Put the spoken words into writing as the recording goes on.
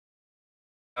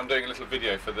I'm doing a little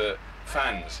video for the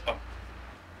fans. Oh,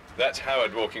 that's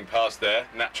Howard walking past there,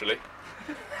 naturally.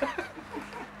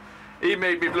 He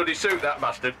made me bloody suit, that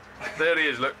bastard. There he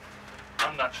is, look.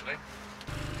 Unnaturally.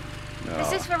 Oh.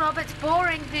 This is for Robert's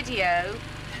boring video,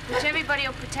 which everybody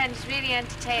will pretend is really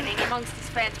entertaining amongst his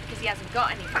friends because he hasn't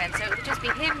got any friends. So it would just be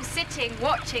him sitting,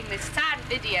 watching this sad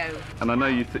video. And I know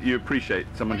you appreciate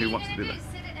someone who wants to do that.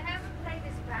 Sit at home and play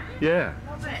this back? Yeah.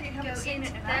 Robert, go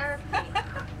into therapy.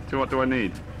 So what do I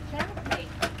need? Therapy.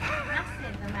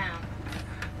 Massive amount.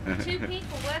 2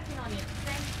 people working on you at the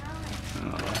same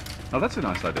time. Oh, that's a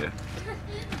nice idea.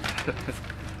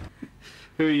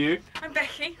 Who are you? I'm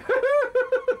Becky.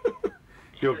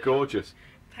 You're gorgeous.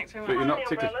 Thanks very much. But you're not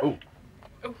ticklish. Oh.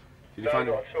 Oh. Did you find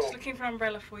it? Just looking for an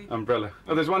umbrella for you. Umbrella.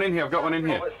 Oh, there's one in here. I've got one in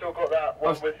here. Robert's still got that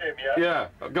one with him, yeah? Yeah,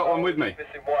 I've got one with me.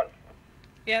 Missing one.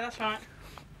 Yeah, that's right.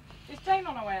 Is Jane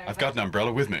on her way? I've got an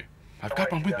umbrella with me. I've got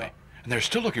one with me. And they're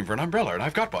still looking for an umbrella, and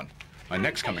I've got one. My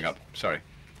neck's coming up. Sorry.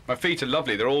 My feet are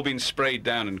lovely. They're all been sprayed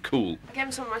down and cool. I gave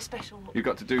him some of my special... You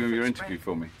got to do your interview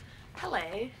for me. Hello.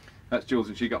 That's Jules,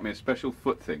 and she got me a special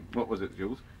foot thing. What was it,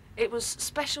 Jules? It was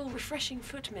special refreshing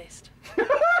foot mist.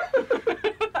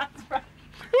 That's right.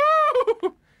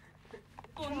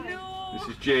 Oh no! This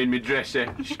is Jane, my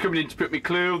dresser. She's coming in to put me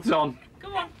clothes on.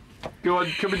 Come on. Go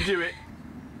on, come and do it.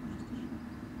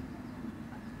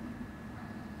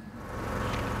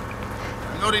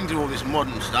 I'm not into all this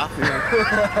modern stuff.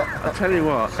 I'll tell you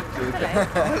what.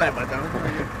 Hello, madam.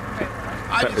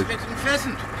 I just expect some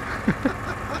pheasant. I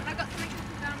got something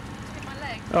down between my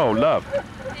legs. Oh, love.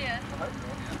 Yeah.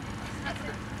 That's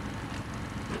it.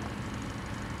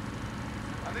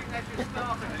 I think that's your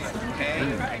starter.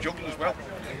 Okay, juggle as well.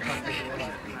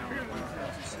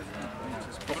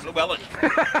 Robert Llewellyn.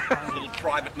 A little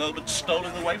private moment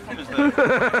stolen away from us there.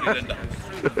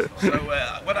 So,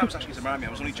 when I was asking to marry me, I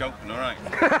was only joking, all right?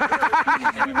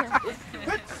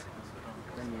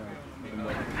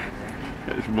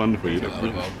 It's wonderful. You look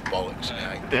brilliant. Bollocks,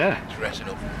 yeah. Yeah. Dressing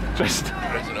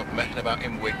up, messing about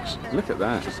in wigs. Look at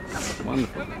that.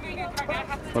 Wonderful.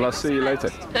 Well, I'll see you later.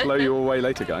 Blow you away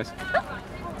later, guys.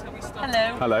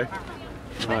 Hello. Hello.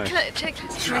 Hi.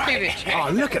 Oh,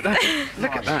 look at that.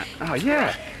 Look at that. Oh,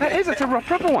 yeah. That's a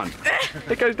proper one.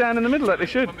 It goes down in the middle like they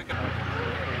should.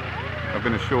 I've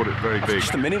been assured it's very big.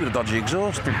 Just a minute with a dodgy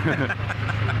exhaust. Hey!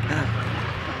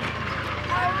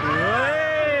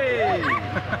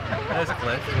 There's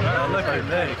Cliff. Oh, look at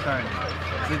me.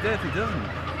 Is he dirty, doesn't he?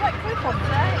 Like Cliff on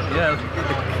today. Yeah.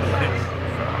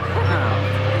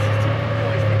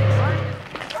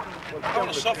 I want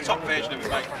a soft top version of it,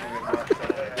 mate.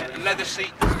 Leather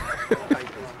seat.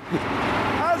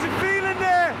 How's it feeling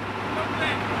there?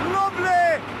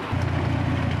 Lovely!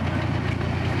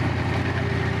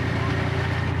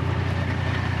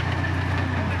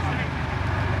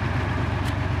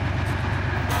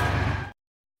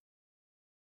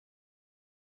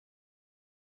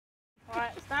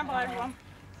 Right, stand by everyone.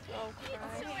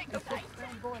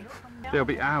 There'll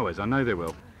be hours, I know they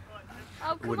will.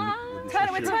 Oh, come on.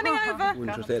 We're turning over.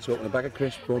 Wouldn't trust her to open a bag of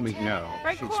crisps for me. No.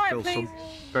 Very quiet, please.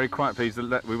 Very quiet, please.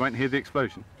 We won't hear the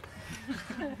explosion.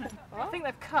 I think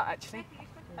they've cut, actually.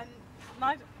 And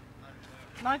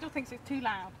Nigel thinks it's too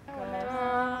loud.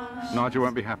 Nigel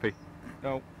won't be happy.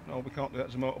 No, we can't do that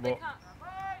as a motorboat.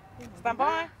 Stand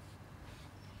by.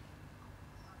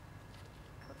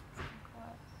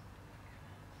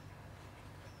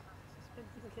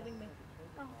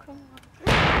 Oh, come on.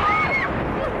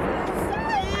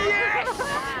 Yes!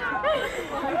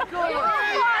 Oh my God!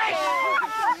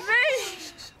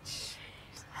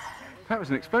 That was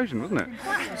an explosion, wasn't it?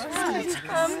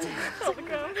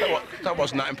 That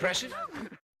wasn't that impressive.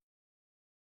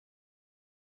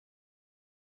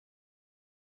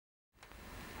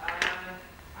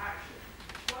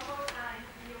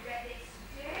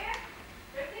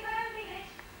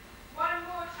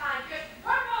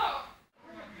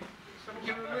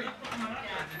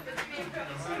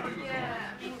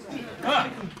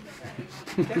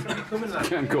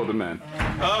 Camcorder the man.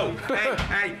 Oh,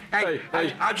 hey.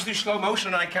 I just do slow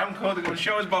motion and I camcorder.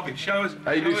 Show us, Bobby. Show us.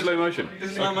 Hey, you do slow motion?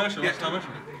 This is slow motion. What's slow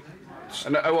motion?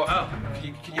 What?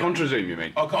 Can you... Contra-zoom, you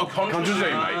mean? Oh, contra-zoom,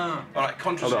 mate. All right,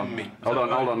 contra-zoom me. Hold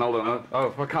on.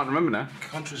 Oh, I can't remember now.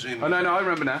 Contra-zoom. Oh, no, I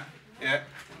remember now. Yeah.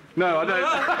 No, I don't. You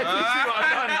see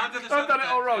what I've done it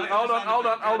all wrong.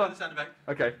 Hold on.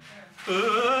 Okay.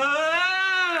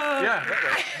 Yeah.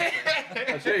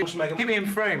 Keep me in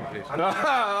frame, please. Perfect.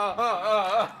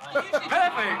 He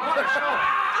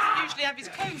doesn't usually have his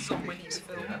clothes on when he's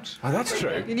filmed. Oh, that's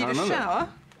true. You need a shower?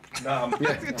 No, I'm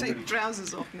going to take your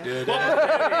trousers off now.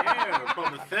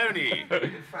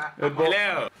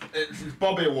 Hello, this is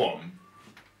Bobby One.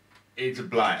 it's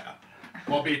Blair,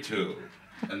 Bobby 2,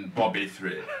 and Bobby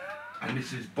 3. And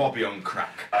this is Bobby on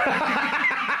crack.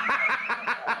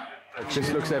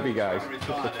 This looks heavy, guys. This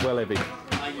looks well heavy.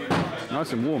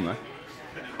 Nice and warm, though.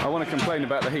 I want to complain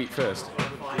about the heat first.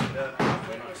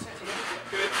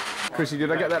 Chrissy,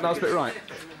 did I get that last bit right?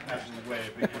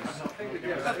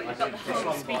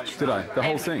 Did I? The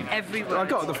whole thing? Every word. I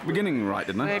got the beginning right,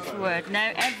 didn't I? Word for word.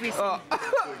 No, every single.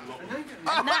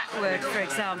 And that word, for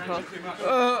example.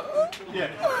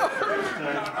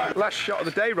 Last shot of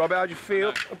the day, Rob. How do you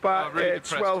feel about really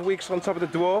 12 weeks on top of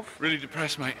the Dwarf? Really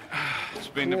depressed, mate. It's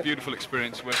been a beautiful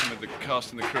experience working with the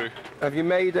cast and the crew. Have you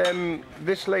made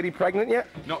this lady pregnant yet?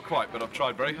 Not quite, but I've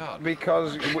tried very hard.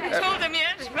 Because... I told him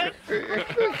yet.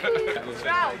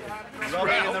 Ralph.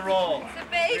 Robin in the role. It's a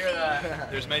baby.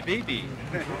 There's my baby.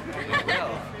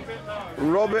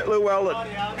 Robert Llewellyn,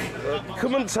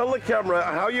 come and tell the camera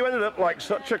how you ended up like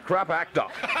such a crap actor.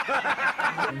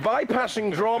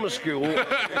 Bypassing drama school,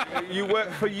 you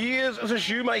worked for years as a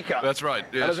shoemaker. That's right,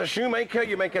 yes. And as a shoemaker,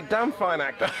 you make a damn fine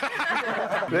actor.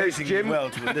 There's Jim,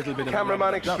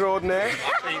 cameraman extraordinaire.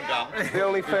 The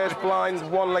only first blind,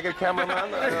 one-legged cameraman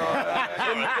in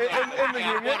the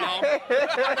union.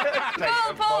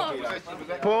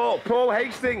 Paul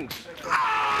Hastings.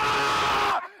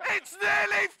 Ah! It's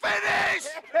nearly finished!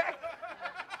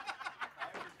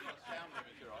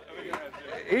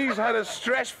 He's had a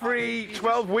stress-free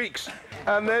 12 weeks.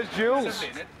 And there's Jules.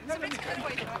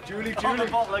 Julie. On the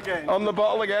bottle again. On the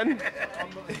bottle again.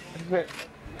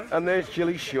 And there's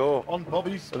Gilly Shaw. On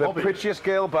Bobby's. The prettiest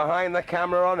girl behind the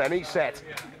camera on any set.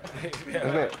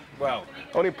 Isn't it? Well.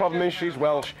 Only problem is she's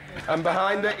Welsh. And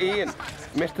behind her, Ian,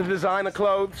 Mr. Designer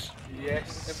Clothes.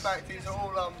 Yes. In fact, he's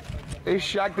all He's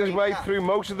shagged his way through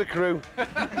most of the crew.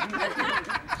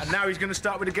 And now he's going to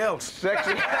start with the girls.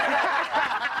 Sexy.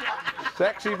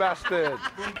 Sexy bastard.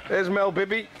 There's Mel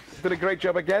Bibby. Did a great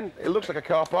job again. It looks like a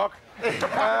car park. And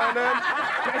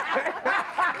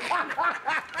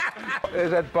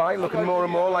there's Ed Bye looking more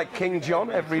and more like King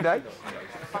John every day.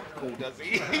 Cool, does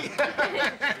he?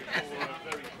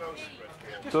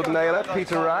 Doug Naylor,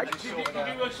 Peter Ragg.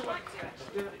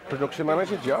 Production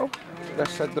manager Joe.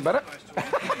 Less said the better.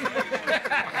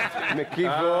 Mickey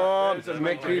Vaughan.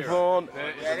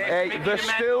 Hey, the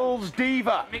Stills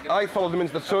Diva. I followed him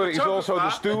into the toilet. He's also the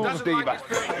Stools Diva.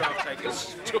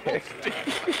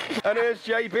 And here's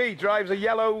JB, drives a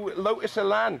yellow Lotus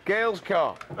Elan, girls'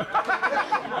 car.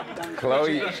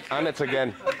 Chloe, and it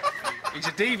again. He's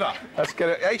a diva. Let's get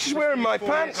it. Hey, she's wearing my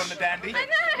pants. On the dandy. I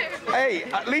know. Hey,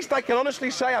 at least I can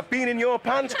honestly say I've been in your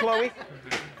pants, Chloe.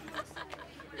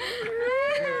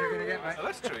 Oh,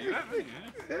 that's true, you have, haven't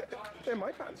you? They're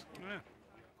my pants. Yeah.